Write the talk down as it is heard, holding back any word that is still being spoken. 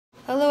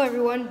Hello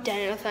everyone,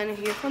 Daniel Nathaniel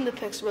here from the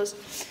Pixels.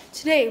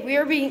 Today we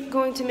are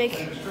going to make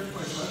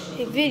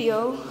a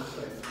video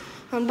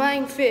on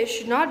buying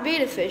fish, not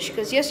betta fish,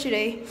 because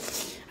yesterday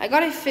I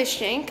got a fish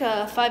tank,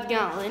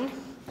 5-gallon,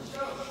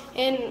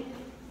 and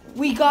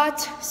we got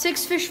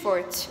 6 fish for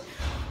it.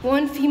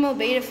 1 female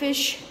betta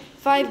fish,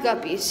 5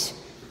 guppies.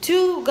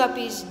 2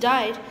 guppies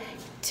died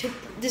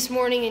this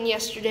morning and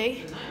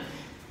yesterday.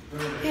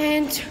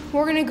 And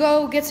we're gonna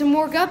go get some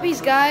more guppies,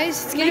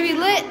 guys. It's gonna be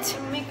lit.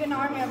 Make an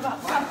army of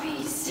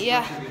guppies.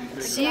 Yeah.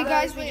 See you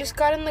guys. We just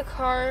got in the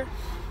car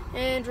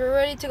and we're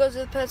ready to go to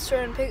the pet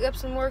store and pick up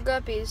some more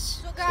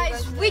guppies. So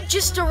guys, we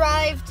just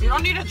arrived. You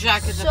don't need a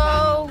jacket.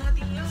 So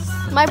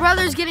my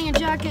brother's getting a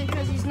jacket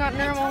because he's not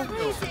normal.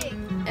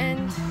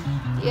 And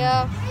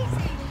yeah.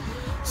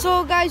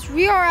 So guys,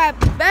 we are at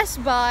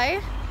Best Buy.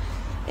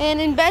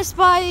 And in Best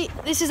Buy,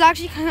 this is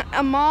actually kind of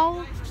a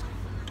mall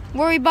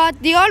where we bought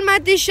the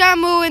Almighty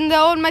Shamu and the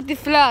Almighty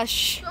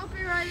Flash.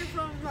 Copyrighted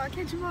from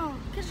Catch 'em All.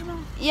 Catch 'em All.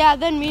 Yeah,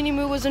 then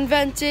Minimoo was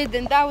invented,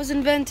 then that was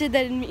invented,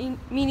 then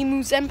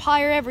Minimoo's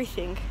Empire,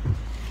 everything.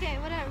 Okay,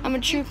 whatever. I'm a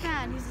true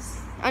fan.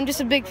 I'm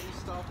just a big.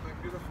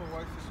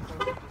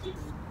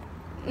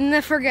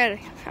 Nah, forget it.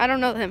 I don't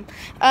know them.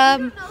 I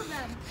don't know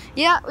them.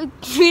 Yeah,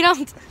 we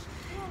don't.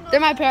 They're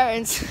my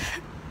parents.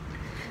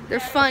 They're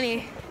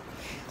funny.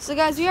 So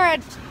guys, we are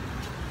at.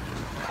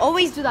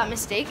 Always do that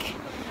mistake.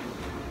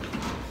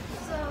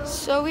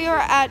 So we are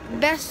at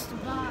Best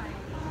Buy.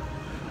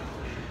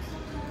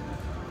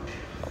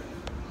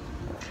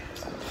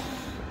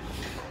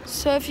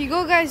 So if you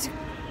go, guys,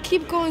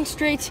 keep going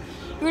straight,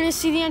 you're gonna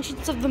see the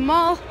entrance of the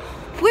mall,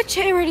 which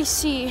I already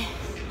see.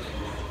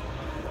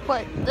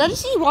 What? Did I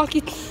see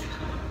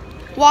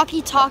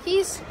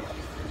walkie-talkies?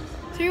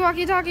 3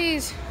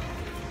 walkie-talkies.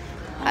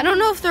 I don't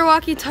know if they're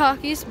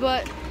walkie-talkies,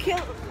 but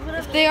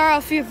if they are,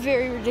 I'll feel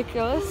very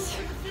ridiculous.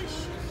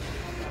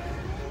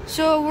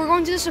 So we're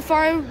going to the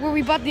safari where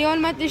we bought the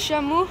Almighty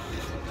Shamu.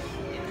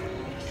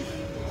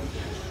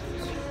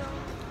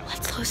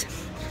 Let's lose him.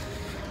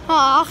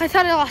 Aw, I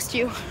thought I lost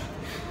you.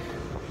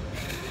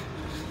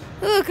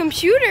 Ooh,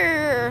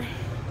 computer.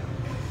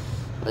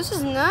 This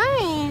is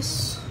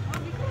nice.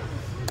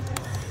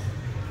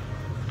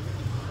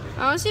 I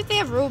want to see if they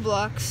have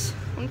Roblox.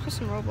 I want to play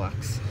some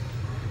Roblox.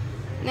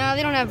 No,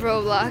 they don't have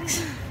Roblox.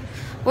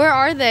 Where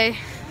are they?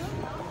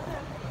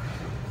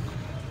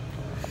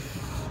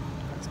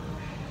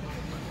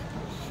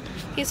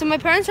 Okay, so my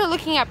parents are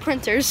looking at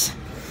printers.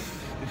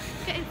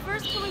 Okay,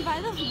 first can we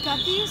buy the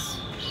guppies?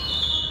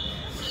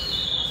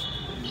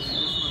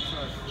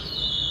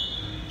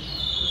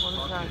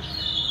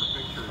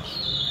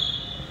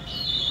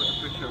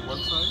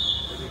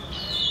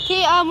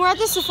 Okay, we're at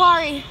the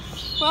safari.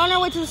 We're on our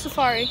way to the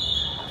safari.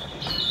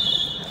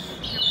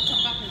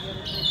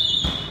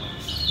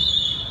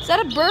 Is that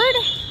a bird?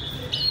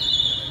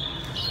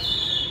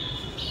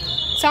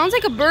 Sounds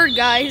like a bird,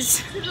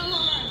 guys.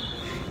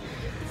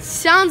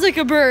 Sounds like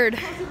a bird.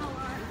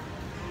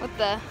 What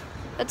the?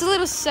 That's a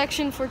little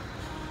section for.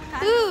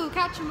 Ooh,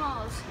 catch 'em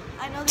alls.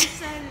 I know they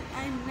said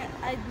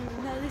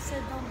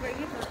don't bring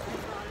it, but I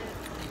got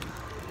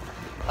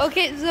it.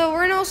 Okay, so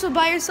we're gonna also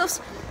buy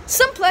ourselves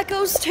some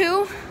plecos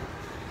too.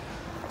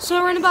 So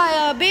we're gonna buy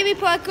a baby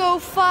pleco,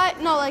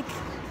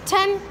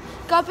 10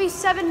 guppies,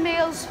 7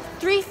 males,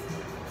 3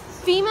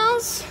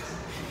 females,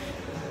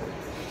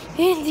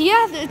 and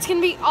yeah, it's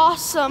gonna be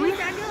awesome. Wait,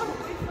 Daniel.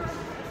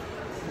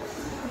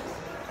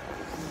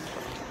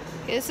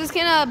 This is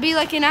gonna be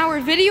like an hour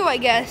video, I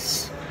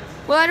guess.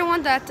 Well, I don't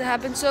want that to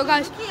happen. So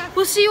guys,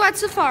 we'll see you at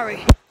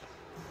safari.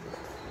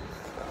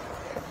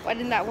 Why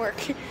didn't that work?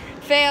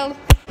 Failed.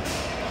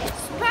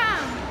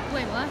 Spam.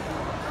 Wait, what?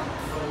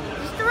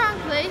 It's the wrong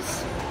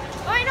place.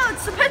 Oh, I know,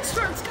 it's the pet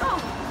store. Let's go.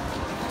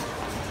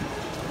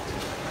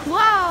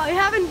 Wow, I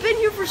haven't been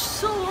here for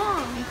so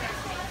long.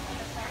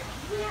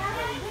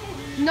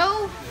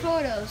 No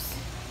photos.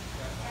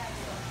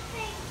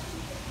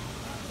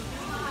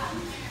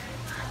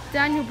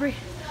 Daniel Bree.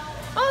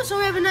 Oh, so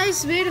we have a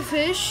nice betta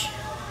fish.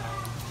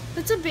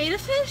 That's a betta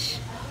fish.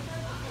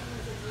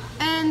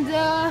 And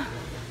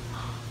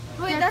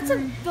Wait,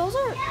 those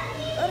are.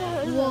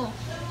 Whoa.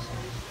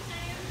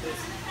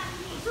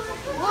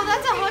 Well,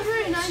 that's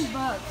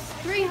 $109.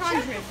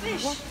 300.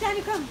 Fish.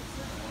 Daniel, come.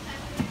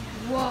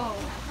 Whoa.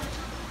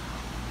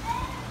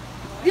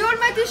 The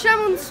Almighty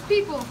Shaman's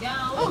people.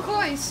 Oh,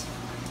 coins.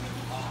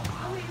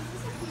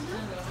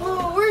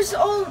 Oh, where's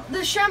all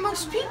the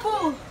Shaman's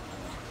people?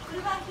 What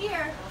about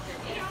here?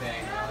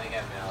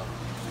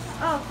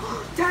 Oh,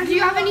 Dad, do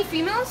you have any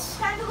females?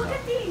 Daniel, look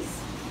at these.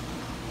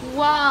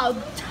 Wow,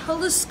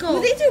 telescope.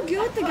 Will they do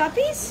good with the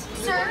guppies?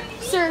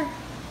 Sir,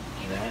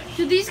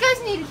 do these guys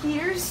need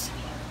heaters?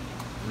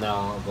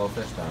 No,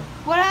 goldfish don't.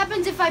 What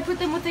happens if I put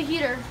them with a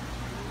heater?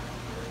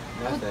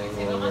 Nothing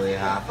will really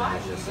happen.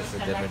 It's just a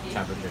different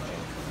temperature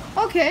change.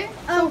 Okay.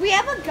 We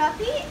have a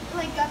guppy,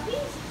 like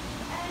guppies.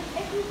 And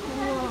if you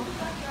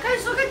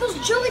Guys, look at those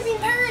jelly bean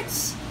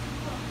parrots.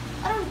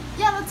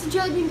 Yeah, that's a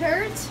jelly bean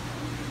parrot.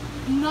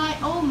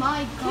 Oh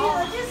my okay,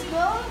 god. let's just go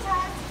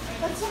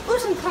and let's Ooh,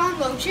 some clown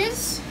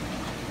roaches.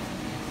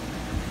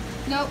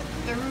 Nope,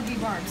 they're ruby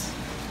barbs.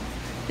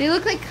 They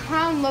look like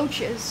clown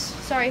loaches.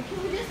 Sorry.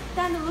 Can we just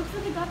stand and look for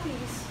the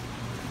guppies?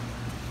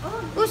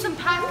 Ooh, some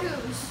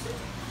pacus.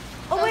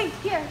 Oh wait,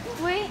 here.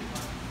 Wait.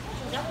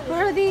 What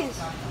are these?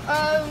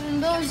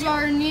 Those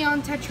are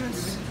neon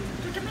tetras.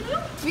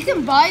 We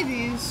can buy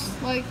these.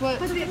 Like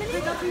what?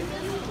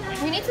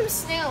 We need some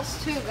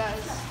snails too,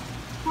 guys.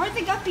 Where are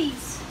the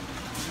guppies?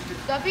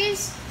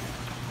 Guppies?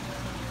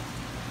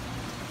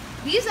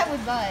 These I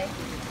would buy.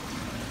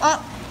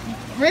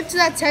 Rip to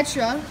that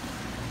tetra.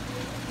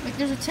 Like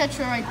there's a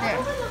tetra right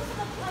there.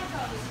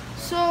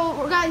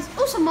 So guys,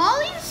 some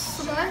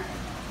mollies? Shark?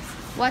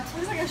 What?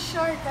 Looks like a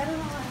shark. I don't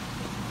know why.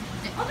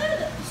 Oh,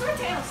 there, sword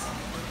tails.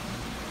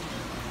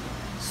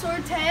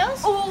 Sword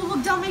tails? Oh,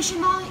 look, Dalmatian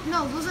molly.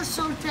 No, those are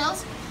sword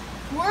tails.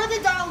 Where are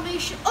the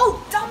Dalmatian?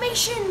 Oh,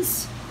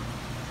 Dalmatians!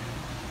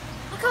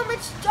 Look how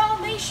much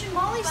Dalmatian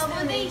mollies But there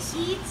when they is.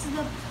 eat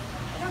the...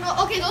 I don't know.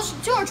 Okay, those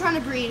two are trying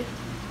to breed.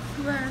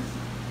 Where?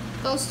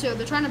 Those two,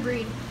 they're trying to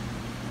breed.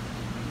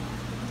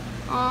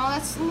 Oh,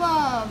 that's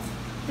love.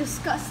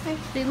 Disgusting.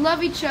 They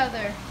love each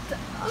other.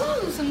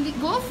 Ooh, some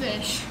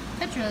goldfish.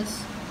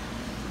 Tetras.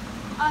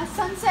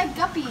 Sunset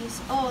guppies.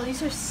 Oh,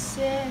 these are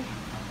sick.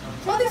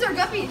 Oh, these are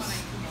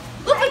guppies.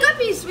 Look, the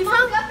guppies. We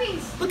found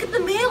guppies. Look at the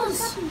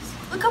males.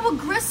 Look how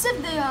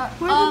aggressive they are.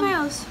 Where are the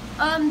males?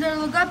 They're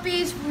little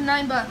guppies for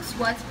 $9.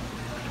 What?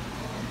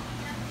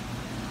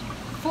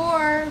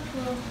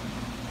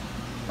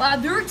 Wow,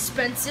 they're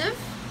expensive.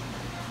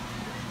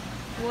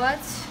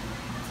 What?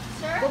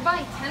 Sir? We're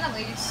buying 10 of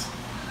these.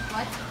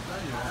 What?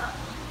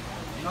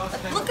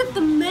 Look at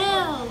the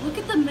male. Look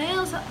at the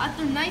males At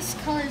their nice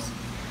colors.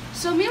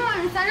 So me and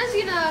my Nathana's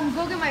gonna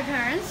go get my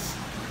parents.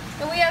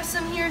 And we have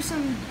some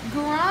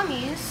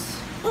gouramis.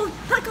 Oh,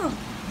 Pleco.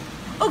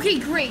 Okay,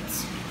 great.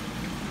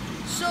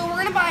 So we're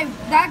gonna buy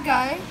that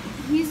guy.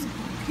 He's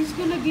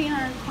gonna be in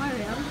our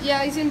aquarium.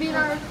 Yeah, he's gonna be in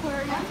our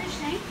aquarium. Fish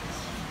tank.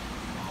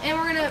 And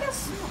we're gonna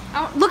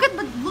look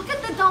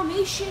at the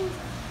Dalmatian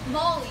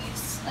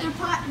mollies. They're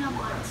platinum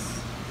ones.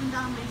 In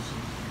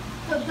Dalmatian.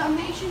 The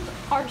Dalmatians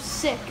are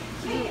sick.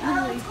 Hey,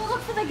 let's go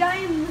look for the guy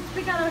and let's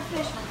pick out our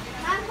fish.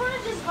 I'm gonna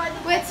just buy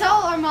the. Wait,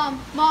 tell our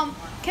mom,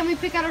 can we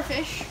pick out our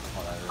fish?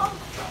 Oh,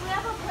 we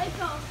have a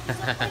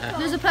Pleco.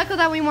 There's a pleco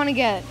that we want to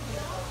get.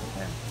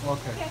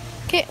 Okay.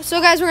 Okay, so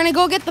guys, we're gonna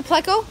go get the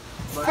pleco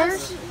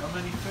first. How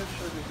many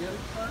fish are they getting,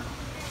 sir?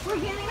 We're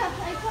getting a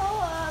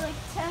Pleco, like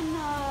 10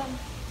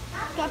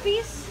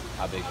 guppies.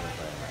 How big is it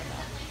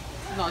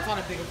right now? No, it's not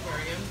a big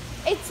aquarium.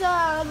 It's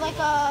like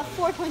a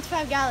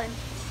 4.5 gallon.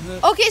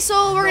 Okay,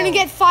 so we're gonna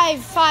get five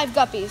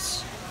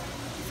guppies.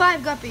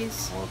 5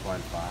 guppies.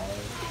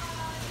 4.5.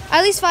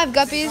 At least 5 On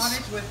guppies.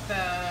 it with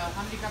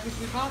how many guppies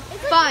we bought?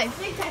 It's like 5.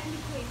 big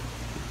technically.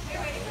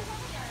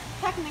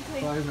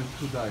 Technically. 5 and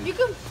 2 died. You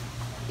can.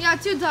 Yeah,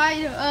 2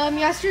 died.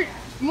 Yesterday.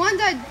 1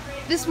 died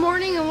this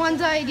morning and 1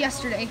 died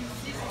yesterday.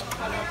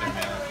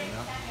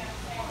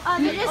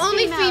 They're just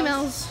Only females.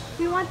 females.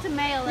 We want the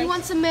male. We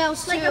want some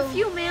males too. like a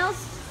few males,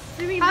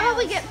 3 males. How about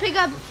we pick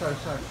up Sorry.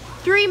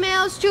 3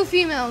 males, 2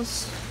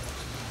 females?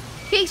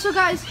 Okay, so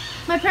guys,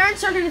 my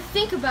parents are gonna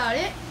think about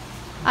it.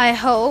 I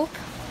hope.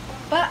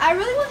 But I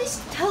really want this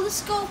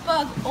telescope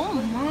bug. Oh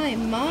my.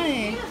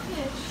 beta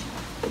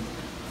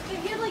fish? You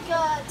get like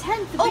a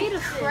 10th Oh beta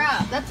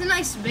crap, that's a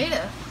nice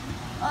beta.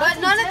 Oh, But that's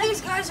a none of dead-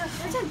 these guys are.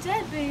 That's a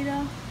dead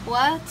beta.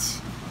 What?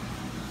 So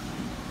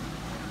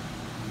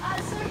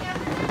yeah,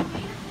 that's a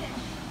beta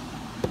fish.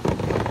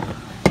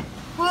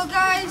 Well,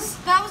 guys,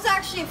 that was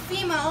actually a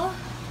female.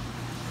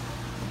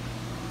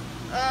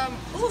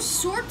 Ooh,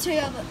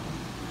 swordtail.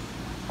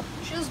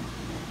 She was.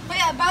 But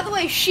yeah, by the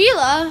way,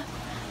 Sheila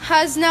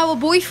has now a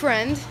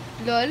boyfriend.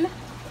 Lol.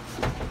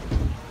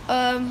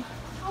 Oh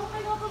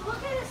my god, but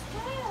look at his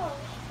tail.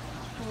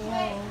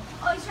 Wait.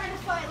 Oh, he's trying to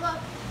fight. Look.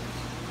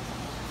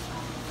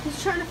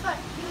 He's trying to fight.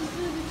 He was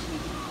really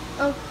cheeky.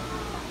 Oh,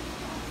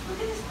 Look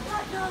at his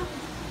platinum.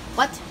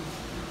 what?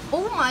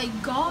 Oh my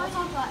god. It's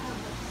on platinum.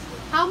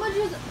 How much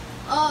is?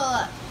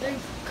 The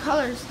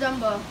colors,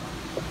 Dumbo.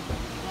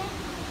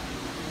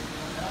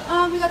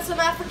 We got some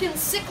African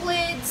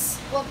cichlids.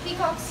 Well,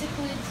 peacock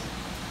cichlids.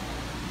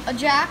 A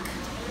jacks.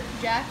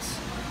 Yes.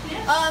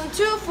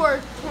 2 for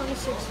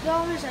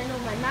 $26. I know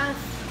my math.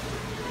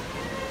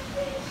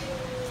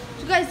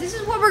 So guys, this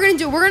is what we're gonna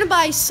do. We're gonna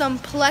buy some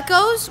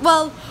plecos.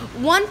 Well,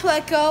 1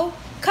 pleco,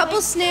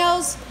 couple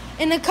snails,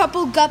 and a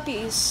couple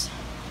guppies.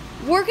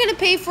 We're gonna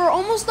pay for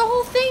almost the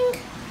whole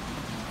thing.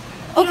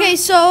 Okay,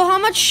 so how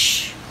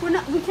much? We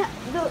can't.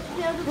 The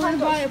We're gonna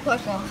buy a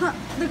pleco.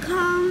 The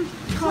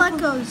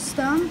Pleco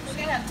stump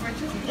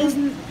is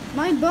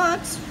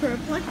 $9 per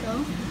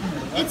Pleco.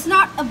 It's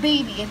not a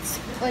baby. It's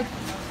like.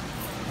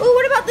 Oh,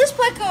 what about this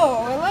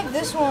pleco? I like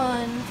this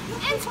one.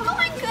 It's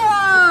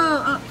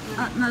Pleco.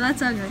 No,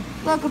 that's ugly.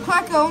 Look, a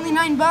pleco, only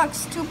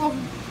 $9. 2 for.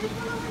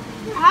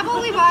 How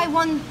about we buy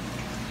one?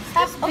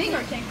 That's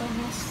bigger. tank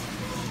almost.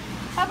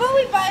 How about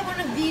we buy one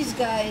of these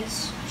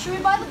guys? Should we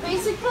buy the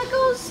basic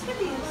plecos? Look at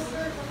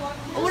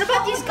these. What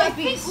about these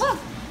guppies? Look.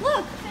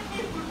 Look.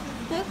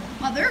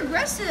 Wow, they're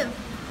aggressive.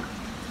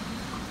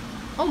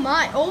 Oh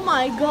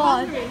my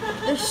god.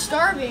 They're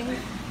starving.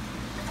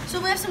 So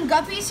we have some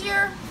guppies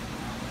here.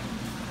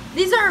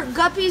 These are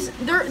guppies.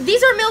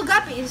 These are male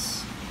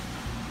guppies.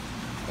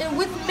 And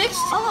with mixed.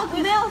 Oh,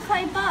 look, male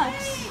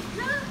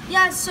 $5.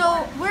 Yeah,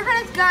 so we're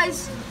gonna,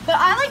 guys, but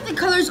I like the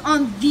colors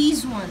on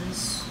these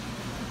ones.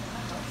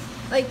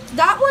 Like,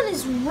 that one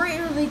is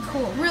really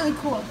cool, really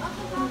cool.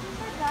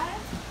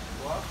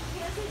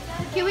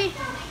 Can we?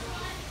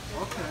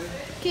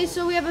 Okay,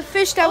 so we have a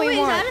fish that we Wait, is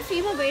want. that a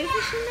female beta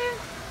fish in there?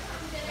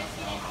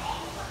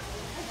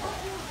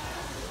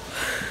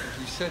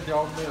 You said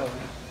y'all male.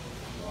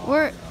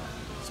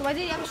 So why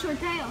did he have a short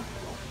tail?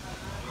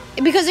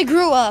 Because it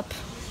grew up.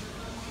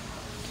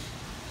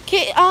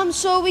 Okay,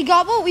 so we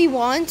got what we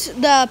want.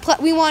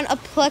 We want a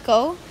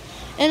pleco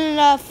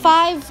and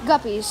 5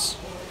 guppies.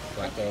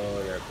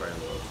 Pleco, your aquarium.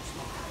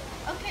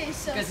 Okay,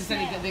 so Because he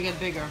said they get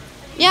bigger.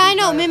 Yeah, I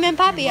know. Mim and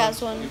Papi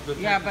has one.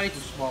 Yeah, but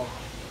it's Small.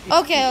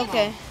 Okay.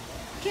 Okay,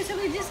 so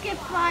we just get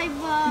 5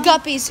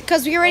 Guppies,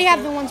 because we already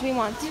have the ones we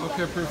want.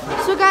 Okay,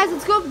 perfect. So guys,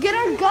 let's go get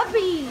our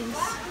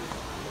guppies.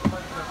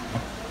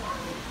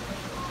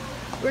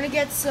 We're gonna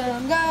get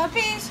some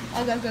guppies.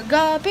 I got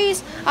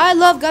guppies. I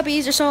love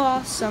guppies. They're so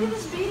awesome.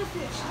 this beta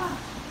fish. Huh?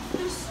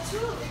 There's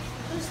two.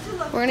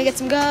 We're gonna get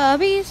some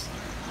guppies.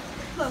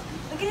 Look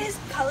at his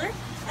color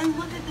and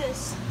look at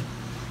this.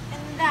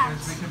 And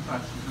Let's that's. make him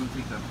pass. He's gonna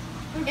take them.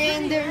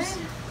 And there's.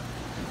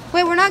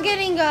 Wait, we're not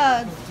getting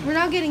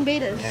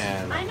betas.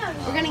 Yeah. I know.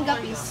 We're getting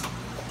guppies.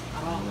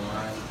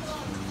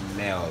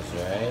 Males,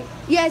 right?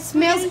 Yes,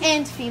 males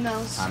and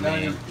females. How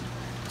many?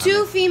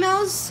 2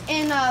 females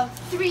and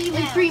 3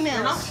 males.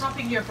 You're not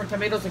shopping here for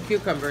tomatoes and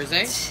cucumbers,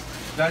 eh?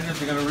 Daniel,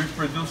 they're gonna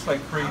reproduce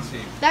like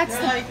crazy. That's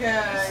the, Like,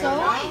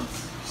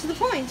 so the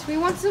point. We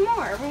want some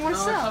more. We want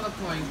to no, that's sell. not the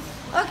point.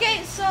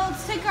 Okay, so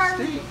let's take our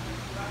males.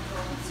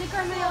 Is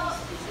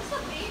this a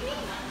baby?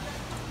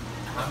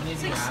 How many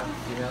do you have?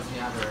 Females do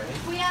you have already?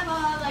 We have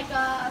like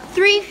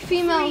 3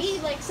 females.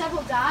 3, like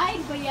several died,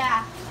 but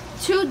yeah.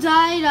 2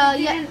 died.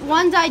 Yeah,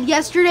 1 died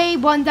yesterday.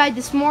 1 died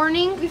this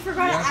morning. We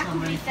forgot to Yes, how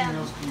many acclimate them.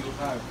 females do you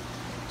have?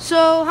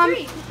 So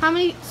 3. how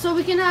many? So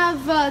we can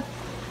have.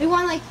 We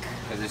want like.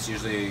 Because it's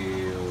usually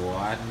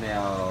 1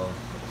 male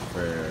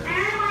for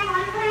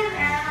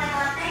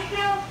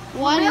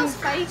One. Males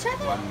fight each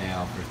other? 1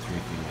 male for 3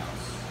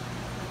 females.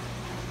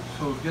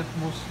 So get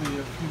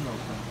mostly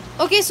females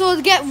then. Okay, so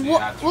we'll get. So you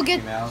have 2 We'll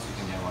get. females, you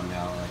can get 1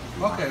 male. Like, if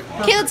you Okay.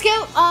 want. Okay, let's get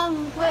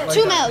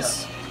 2 that,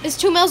 males. Is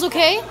 2 males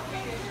okay?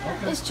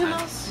 Okay. Is 2 And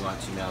males? You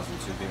want 2 males and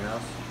 2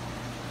 females?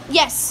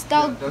 Yes,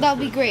 that's that'll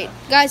be good. great,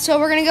 guys. So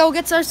we're gonna go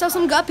get ourselves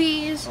some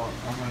guppies. Oh,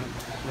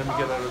 let me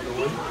get out of the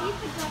way.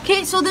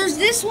 Okay, so there's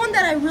this one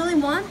that I really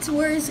want.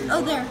 Where is it?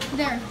 Oh,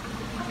 there.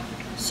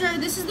 Sir,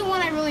 this is the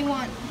one I really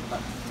want.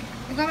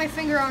 I got my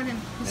finger on him.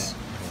 Yeah.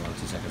 Hold on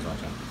 2 seconds,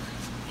 watch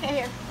out. Okay,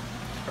 here.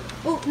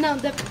 Oh, no,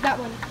 that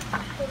one.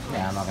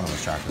 Yeah, I'm not gonna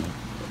distract him.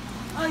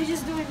 Oh, he's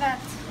just doing that.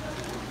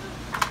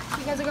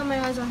 You guys, I got my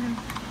eyes on him.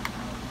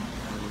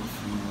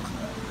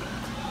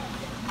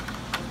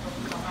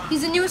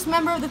 He's the newest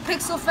member of the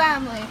Pixel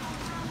family.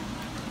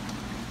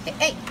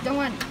 Hey, don't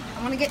run.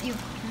 I want to get you.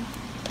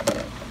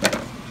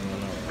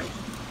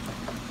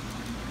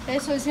 Okay,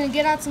 so he's gonna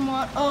get out some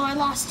water. Oh, I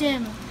lost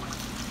him.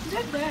 He's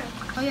right there.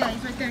 Oh yeah,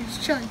 he's right there. He's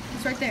chilling.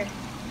 He's right there.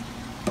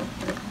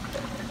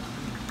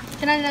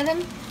 Can I net him?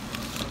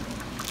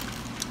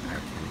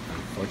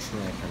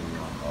 Unfortunately, I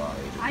cannot go out.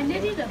 I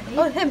netted a baby.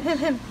 Oh,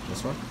 him.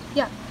 This one?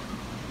 Yeah,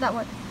 that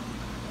one.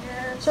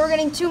 So we're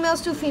getting 2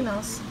 males, 2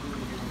 females.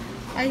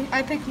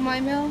 I picked my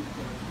male.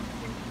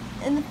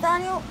 And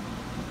Nathaniel.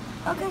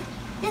 Okay.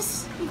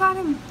 Yes, we got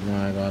him. No,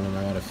 I got him.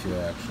 I got a few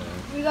actually.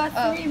 We got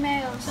Oh. 3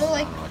 males. So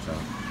like, Watch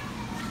out.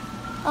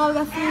 oh, we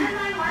got 3.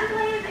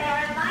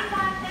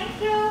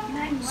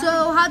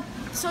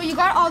 So you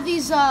got all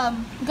these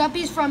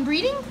guppies from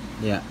breeding?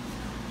 Yeah.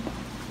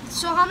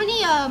 So how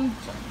many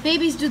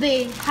babies do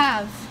they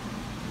have?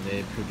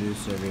 They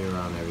produce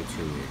around every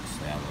 2 weeks.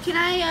 They have Can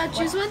I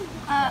choose one?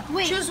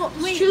 Wait.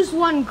 Choose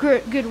one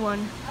good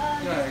one.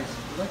 Guys,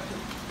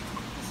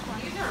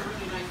 These are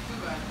really nice too,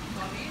 guys.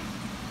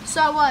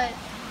 So what?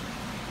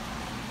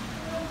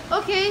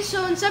 Okay,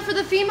 so instead for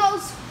the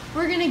females,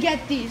 we're gonna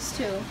get these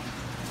 2.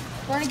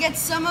 We're gonna get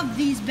some of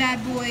these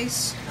bad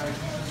boys.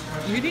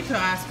 You need to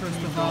ask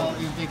first of all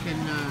if they can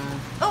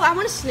Oh, I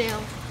want a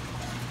snail.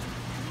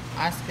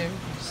 ask him.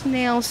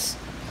 Snails.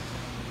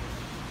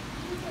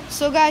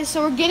 So guys,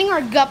 so we're getting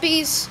our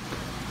guppies.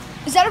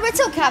 Is that a red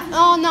tail cat?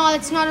 Oh no,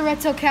 it's not a red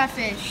tail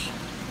catfish.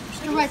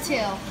 Just a red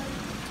tail.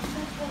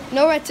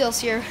 No red tails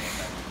here.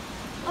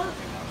 Oh,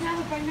 can I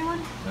have a pregnant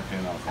one? Okay,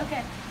 no.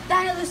 Okay.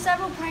 Daniel, there's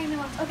several pregnant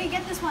ones. Okay,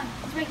 get this one.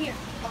 It's right here.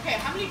 Okay,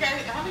 how many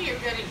are you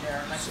getting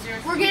there? Like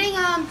seriously? We're getting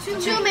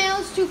 2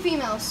 males, 2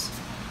 females.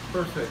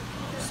 perfect.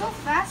 They're so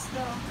fast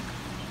though.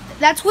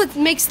 That's what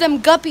makes them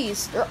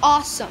guppies. They're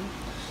awesome.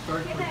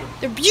 Start with them.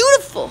 They're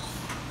beautiful.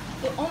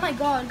 Oh my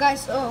god,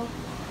 guys. Oh.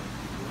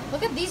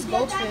 Look at these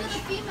Yeah, Daniel, the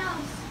goldfish.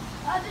 females.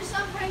 There's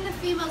some pregnant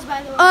females,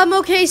 by the way.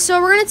 Okay,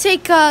 so we're gonna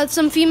take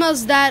some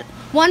females that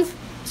one.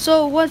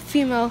 So what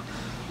female?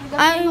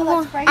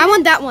 I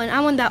want that one. I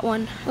want that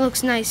one. It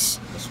looks nice.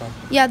 This one?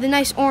 Yeah, the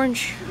nice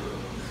orange.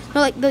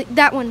 No, like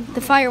that one,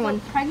 the fire one.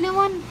 Pregnant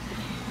one?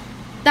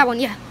 That one,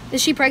 yeah.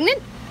 Is she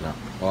pregnant? No.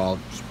 Well,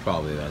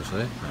 probably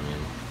eventually. I mean,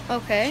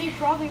 Okay. She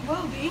probably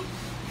will be.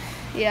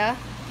 Yeah.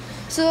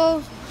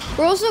 So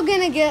we're also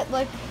gonna get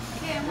like.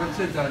 What's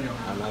it, Daniel?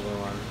 another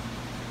one.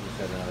 You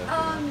said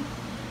another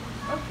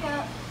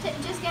Okay,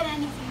 just get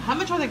anything. How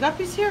much are the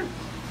guppies here?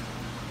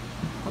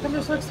 How come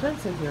they're so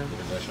expensive here?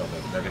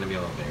 They're going to be a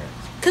little bigger.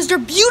 Cause they're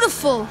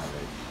beautiful.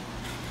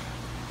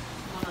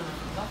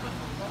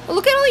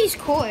 Look at all these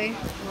koi.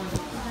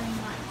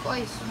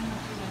 Kois.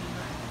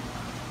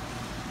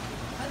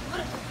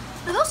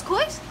 Are those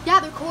kois? Yeah,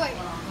 they're koi.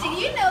 Did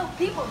you know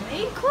people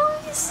made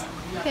kois?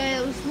 Okay,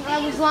 I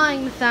was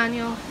lying,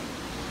 Nathaniel.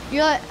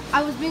 You're like,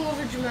 I was being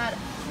over dramatic.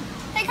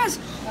 Hey guys,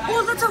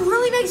 oh, that's a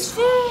really nice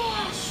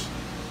fish.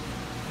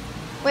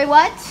 Wait,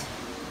 what?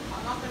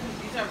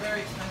 These are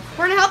very expensive.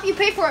 We're gonna help you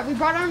pay for it. We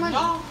brought our money.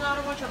 No, I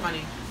don't want your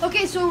money.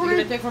 Okay, so You're we're gonna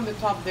gonna. take from the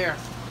top there.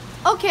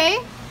 Okay.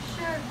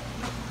 Sure.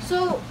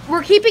 So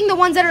we're keeping the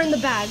ones that are in the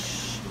bag.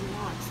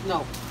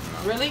 No.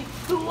 Really?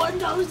 The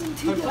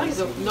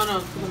 $1,002. No, no,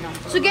 no.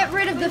 So get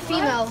rid of the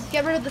female.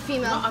 Get rid of the No,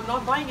 female. I'm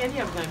not buying any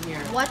of them here.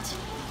 What?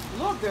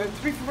 Look, they're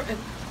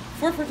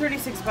four for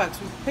 $36.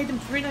 We paid them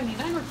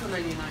 $3.99 or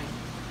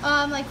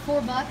 $2.99. Like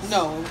 $4.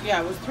 No, yeah,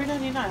 it was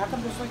 $3.99. How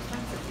come they're so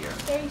expensive here?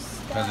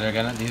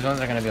 Because these ones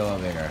are going to be a little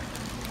bigger.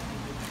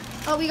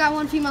 Oh, we got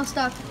one female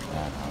stuck.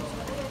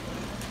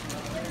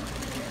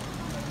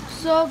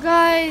 So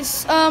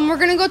guys, we're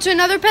gonna go to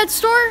another pet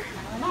store.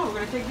 No, we're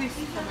gonna take these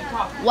from the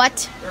top.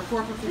 What? They're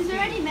 4 for Is there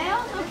 $15. any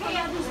males? Okay,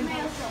 yeah, there's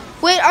males.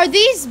 Wait, are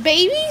these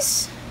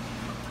babies?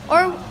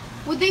 Or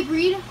would they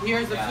breed?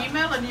 Here's the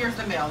female and here's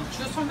the male.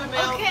 Choose from the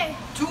male. Okay.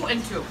 2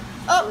 and 2.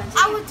 Oh,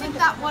 I would take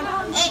that one.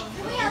 Hey,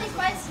 can we at least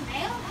buy some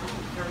male?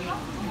 You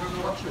don't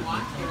know what you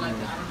want. You're like,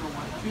 I don't know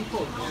what.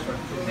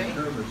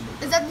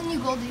 Is that the new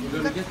Goldie? You're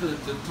gonna get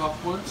the top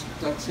ones.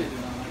 That's it.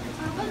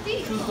 What about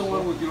these? Choose the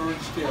one with the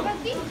orange What tail.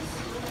 about these?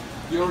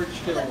 The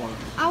orange tail one.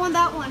 I want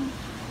that one.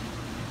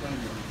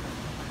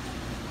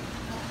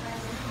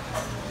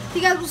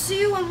 Okay, guys, we'll see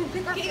you when we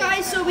pick our. Okay,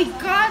 guys, so we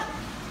got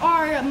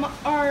our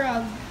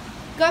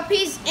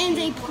guppies and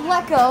a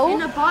pleco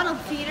In a bottle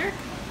feeder.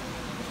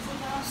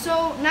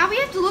 So now we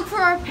have to look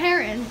for our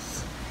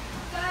parents.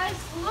 Guys,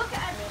 look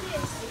at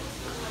this.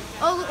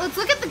 Oh, let's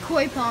look at the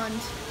koi pond.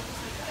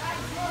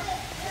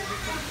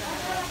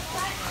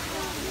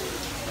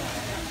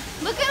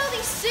 Look at all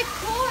these sick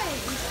koi.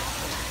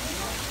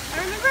 I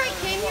remember I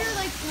came here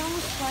like one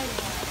was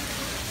fighting.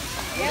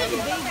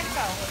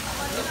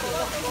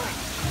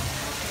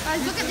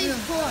 Guys, look at these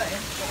koi.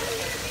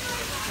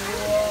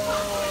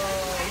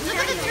 Look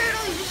at the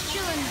turtle, he's just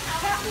chilling.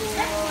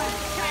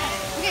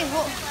 Okay,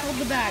 hold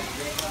the bag.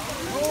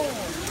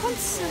 One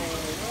sec.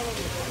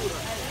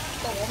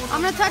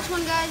 I'm gonna touch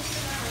one, guys.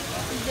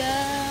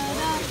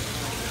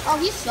 Oh,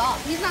 he's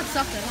soft. He's not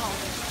soft at all.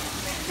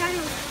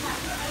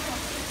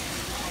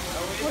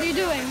 What are you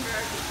doing?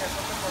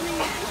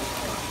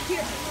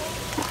 Here.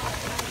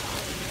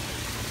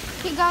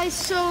 Okay, guys,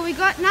 so we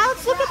got, now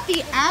let's look at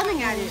the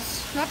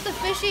animals. Not the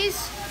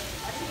fishies,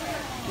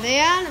 the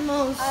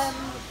animals.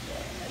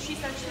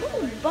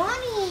 Ooh,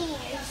 bunnies.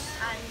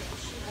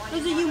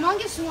 There's a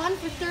humongous one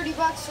for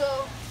 $30,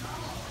 so.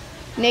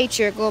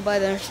 Nature, go buy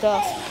their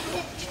stuff.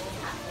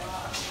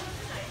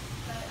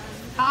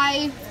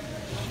 Hi.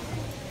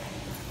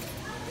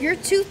 You're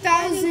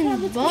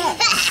 $2,000.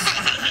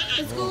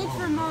 Let's go look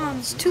for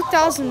moms. It's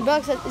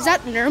 $2,000. Is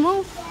that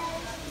normal?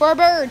 For a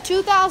bird,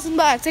 $2,000.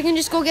 I can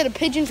just go get a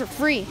pigeon for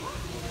free.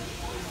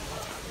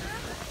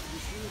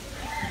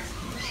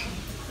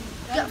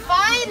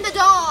 Find the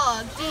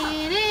dog.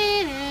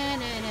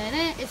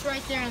 It's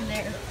right there and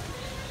there.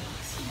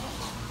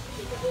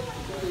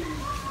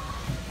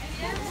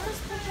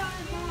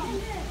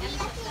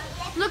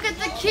 Look at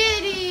the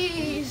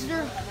kitties.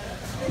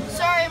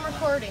 Sorry, I'm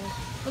recording.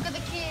 Look at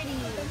the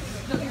kitties.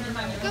 Look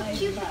how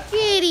cute the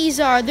kitties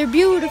are. They're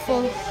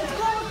beautiful.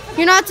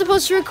 You're not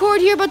supposed to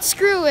record here, but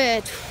screw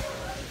it.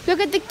 Look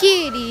at the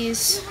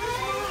kitties.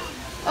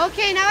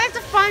 Okay, now I have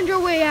to find our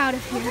way out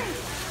of here.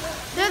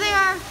 There they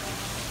are.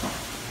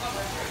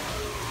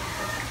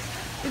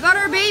 We got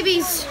our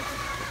babies.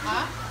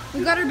 Huh?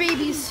 We got our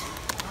babies.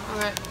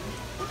 Okay.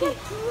 Look how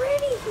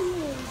pretty he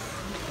is.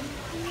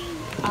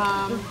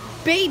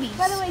 Babies.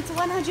 By the way, it's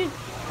 $130.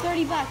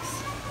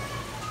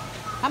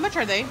 How much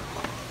are they? It's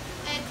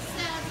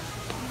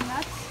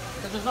nuts.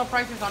 Because there's no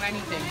prices on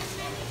anything.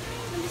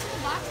 Can you see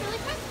the box really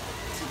quick?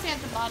 It's at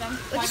the bottom.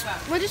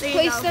 We'll just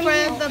place them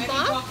in the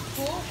box.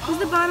 Who's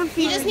the bottom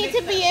feeder? You just need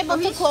to be able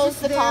to close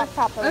the top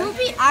properly. I hope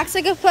he acts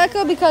like a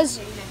pleco because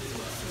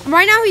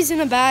right now he's in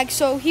a bag,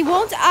 so he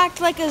won't act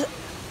like a.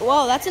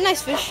 Whoa, that's a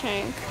nice fish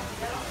tank.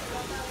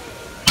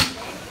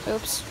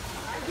 Oops.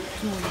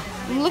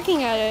 I'm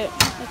looking at it.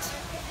 It's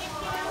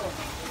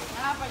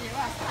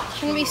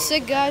gonna be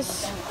sick,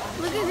 guys.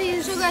 Look at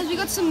these. So, guys, we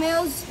got some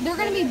males. They're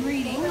gonna be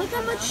breeding. Look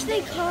how much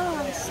they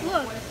cost.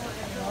 Look.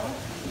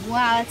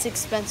 Wow, that's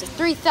expensive.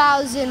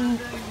 $3,000.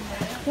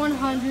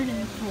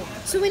 104.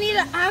 So we need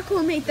to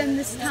acclimate them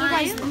this So time.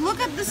 guys, look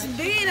at this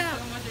beta.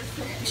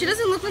 She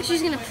doesn't look like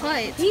she's gonna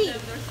fight.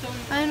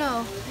 I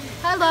know.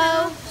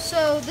 Hello.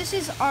 So this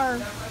is our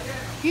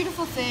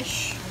beautiful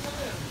fish.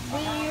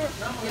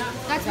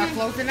 That's Is that my,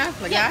 close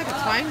enough? Like, yeah,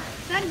 that's fine.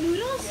 Is that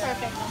noodles?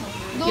 Perfect.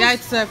 those, Yeah,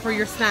 it's for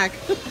your snack.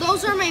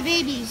 those are my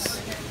babies.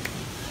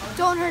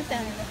 Don't hurt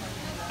them.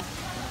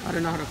 I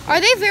don't know how to.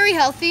 Are they very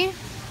healthy?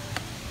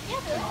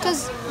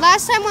 Because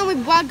last time when we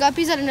bought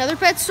guppies at another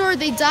pet store,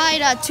 they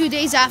died 2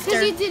 days Because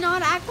after. you did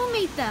not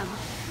acclimate them.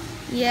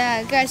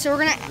 Yeah, guys, so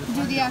we're gonna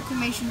do the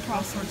acclimation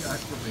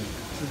process.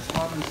 Since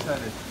Mom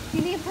said it.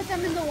 You need to put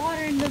them in the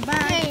water in the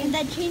bag and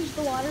then change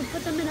the water,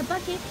 put them in a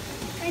bucket,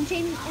 and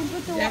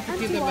put the You have to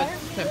keep empty them water.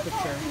 at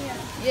temperature.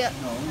 Yeah.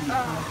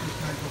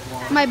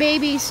 My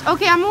babies.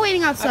 Okay, I'm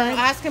waiting I don't know, outside.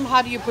 ask him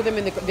how do you put them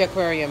in the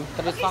aquarium.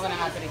 That it's not gonna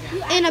happen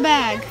again. In a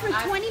bag. For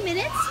 20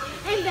 minutes,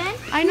 and then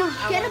I know.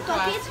 get a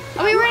bucket.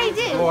 Oh, we already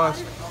did. Go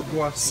ask.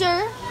 Go ask.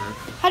 Sir,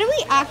 how do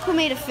we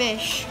acclimate a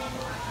fish?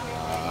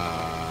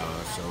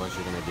 So what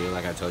you're gonna do,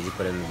 like I told you,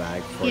 put it in the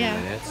bag for 40 Yeah.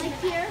 minutes. Like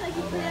here, like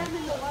you put them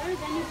in the water,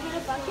 then you get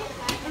a bucket,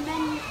 and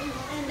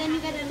then you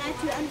get a net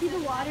to empty the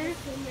water,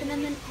 and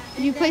then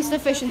You place the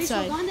fish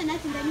inside. Go on the net,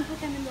 and then you put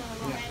them in the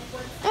water.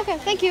 Okay,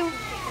 thank you.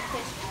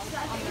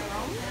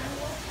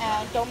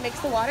 Don't mix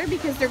the water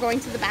because they're going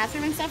to the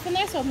bathroom and stuff in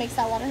there, so it makes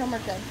that water no more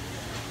good.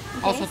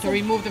 Also to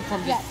remove them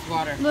from this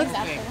water. Look.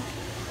 Okay.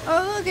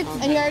 Oh, look, it's,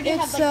 And you already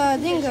it's have like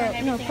dingo.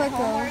 the No, home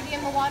Quaco. already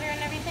in the water and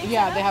everything.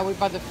 Yeah, they have we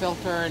bought the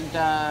filter and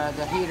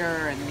the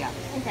heater and yeah.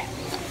 Okay.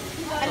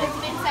 And it's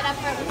been set up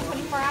for like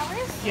 24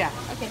 hours. Yeah.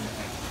 Okay.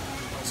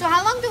 So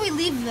how long do we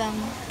leave them?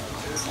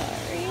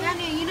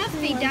 Daniel, you know if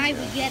they die,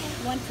 we get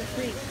one for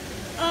free.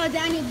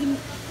 Daniel, give me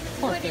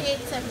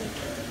 48.70.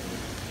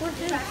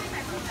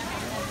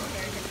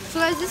 So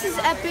guys, this is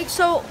epic.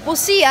 So we'll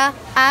see ya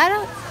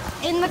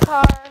in the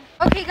car.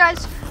 Okay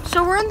guys,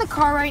 so we're in the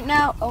car right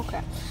now.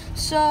 Okay.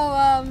 So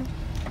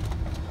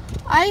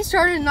I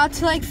started not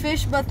to like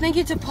fish, but thank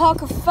you to Paul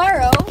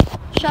Cafaro.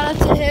 Shout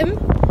out to him.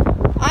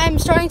 I'm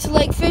starting to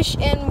like fish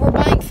and we're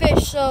buying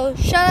fish. So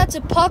shout out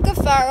to Paul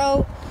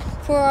Cafaro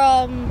for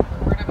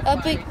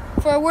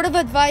a word of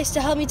advice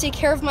to help me take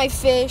care of my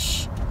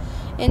fish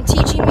and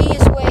teaching me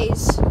his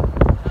ways.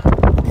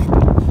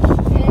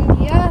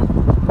 And yeah.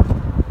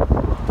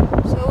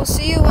 So we'll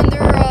see you when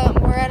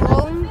we're at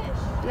home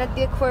and at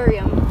the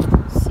aquarium.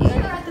 See you.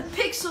 We're at the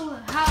Pixel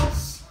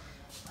house.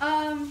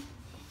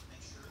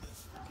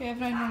 Okay, I have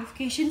 9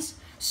 notifications.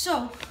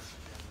 So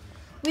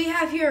we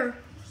have here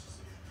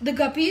the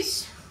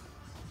guppies.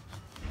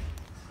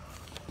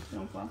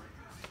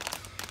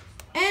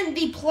 And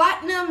the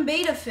platinum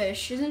beta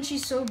fish. Isn't she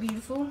so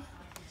beautiful?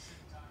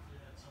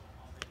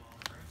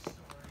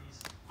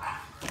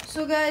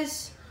 So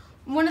guys,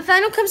 when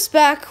Nathaniel comes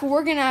back,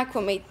 we're gonna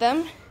acclimate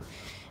them.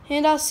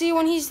 And I'll see you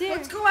when he's there.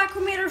 Let's go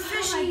acclimate our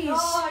fishies.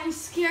 Oh, you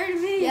scared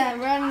me. Yeah,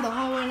 we're out in the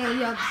hallway and I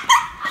yelled.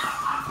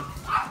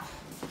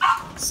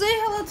 Say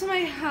hello to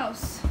my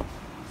house.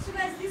 So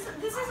guys, this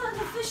is on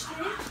the fish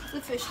tank.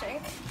 The fish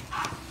tank.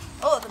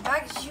 Oh, the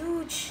bag is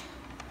huge.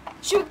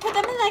 Should we put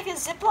them in like a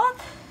Ziploc?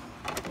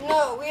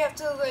 No, we have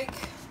to like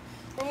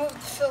remove the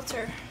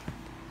filter.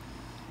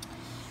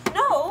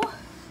 No.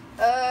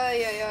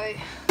 Yeah,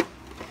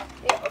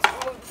 let's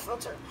remove the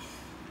filter.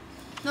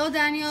 No,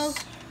 Daniel.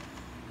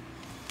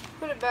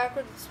 Put it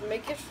backwards,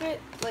 make it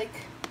fit. Like,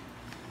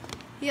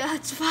 yeah,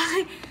 it's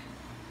fine.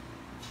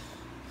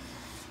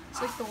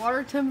 It's like the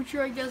water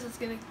temperature, I guess. It's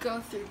gonna go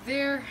through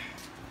there.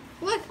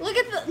 Look at one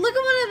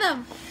of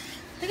them.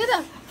 Look at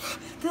them.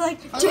 They're like,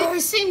 are they the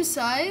same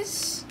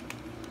size?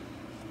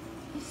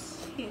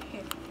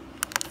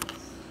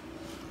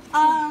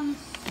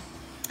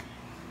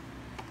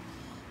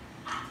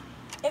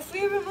 If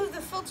we remove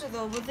the filter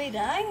though, will they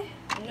die?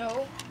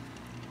 No.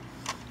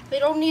 They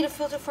don't need a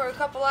filter for a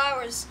couple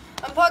hours.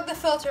 Unplug the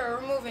filter,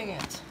 removing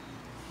it.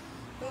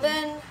 And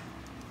then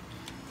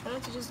I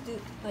have to just do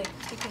like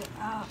take it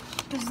out.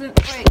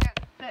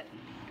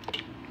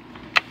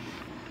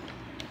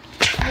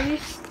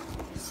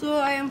 So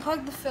I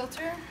unplugged the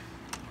filter.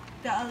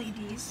 The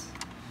LEDs.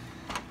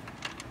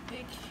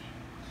 Like,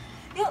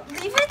 Yo,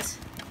 leave it.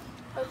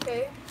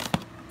 okay.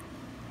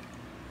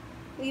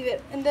 Leave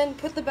it. And then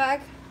put the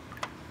bag.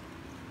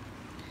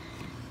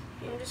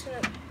 I'm just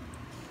gonna.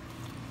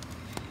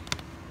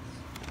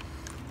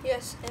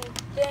 Yes, and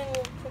then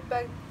we'll put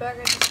back the bag.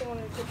 I just don't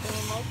want to put the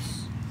remotes.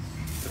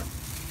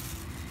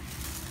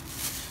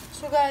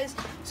 So guys,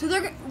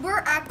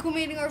 we're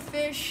acclimating our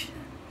fish.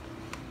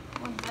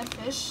 One dead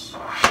fish.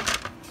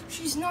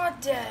 She's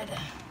not dead.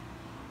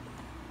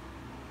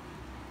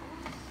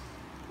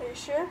 Are you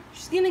sure?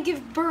 She's gonna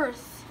give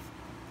birth.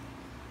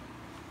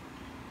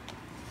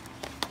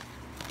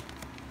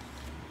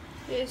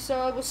 Okay,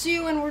 so we'll see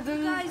you when we're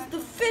done. Guys, the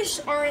fish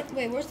aren't.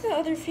 Wait, where's the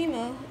other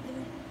female?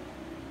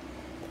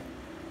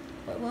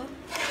 What?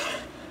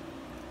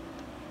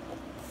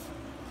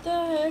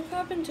 The heck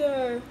happened to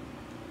her?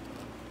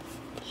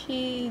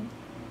 She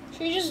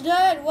just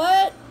died.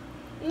 What?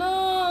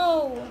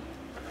 No.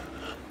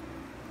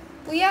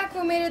 We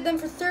acclimated them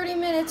for 30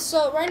 minutes,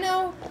 so right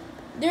now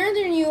they're in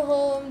their new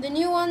home. The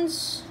new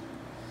ones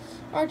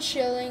are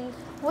chilling.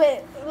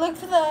 Wait, look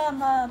for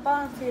the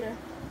bottom feeder.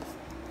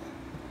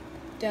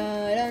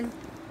 Dun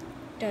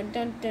dun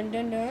dun dun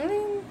dun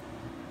dun.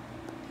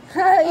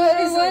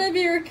 I I want to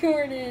be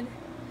recorded.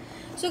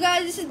 So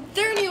guys, this is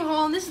their new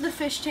home. This is the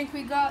fish tank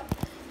we got.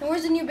 And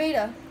where's the new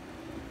beta?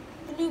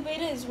 The new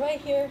beta is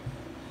right here.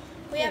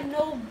 We have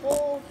no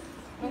bowl.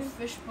 No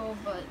fish bowl,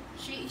 but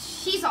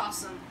she's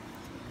awesome.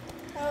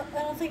 I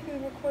don't think we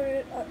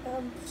recorded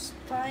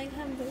buying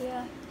him, but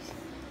yeah.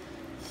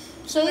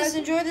 So let's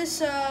enjoy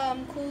this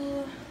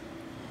cool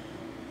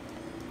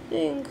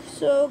thing.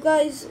 So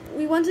guys,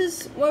 we went to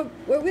this, where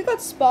we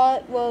got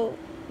Spot. Well,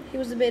 he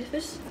was the beta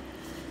fish.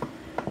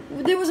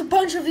 There was a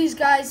bunch of these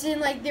guys in,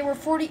 like, they were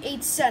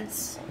 48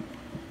 cents.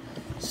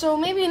 So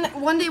maybe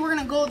one day we're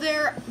gonna go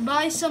there,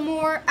 buy some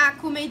more,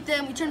 acclimate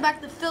them. We turn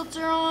back the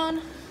filter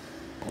on.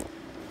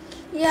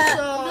 Yeah,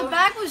 So- the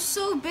bag was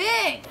so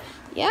big.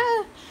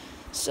 Yeah.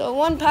 So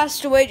one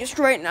passed away just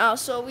right now.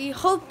 So we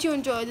hope you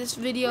enjoyed this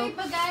video. Wait,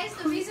 but guys,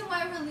 the reason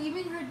why we're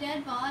leaving her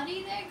dead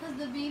body there, because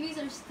the babies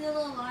are still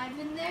alive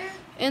in there.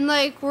 And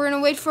like we're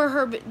gonna wait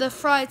for the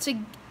fry to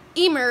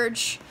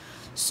emerge.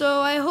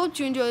 So I hope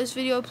you enjoy this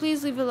video.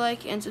 Please leave a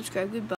like and subscribe. Goodbye.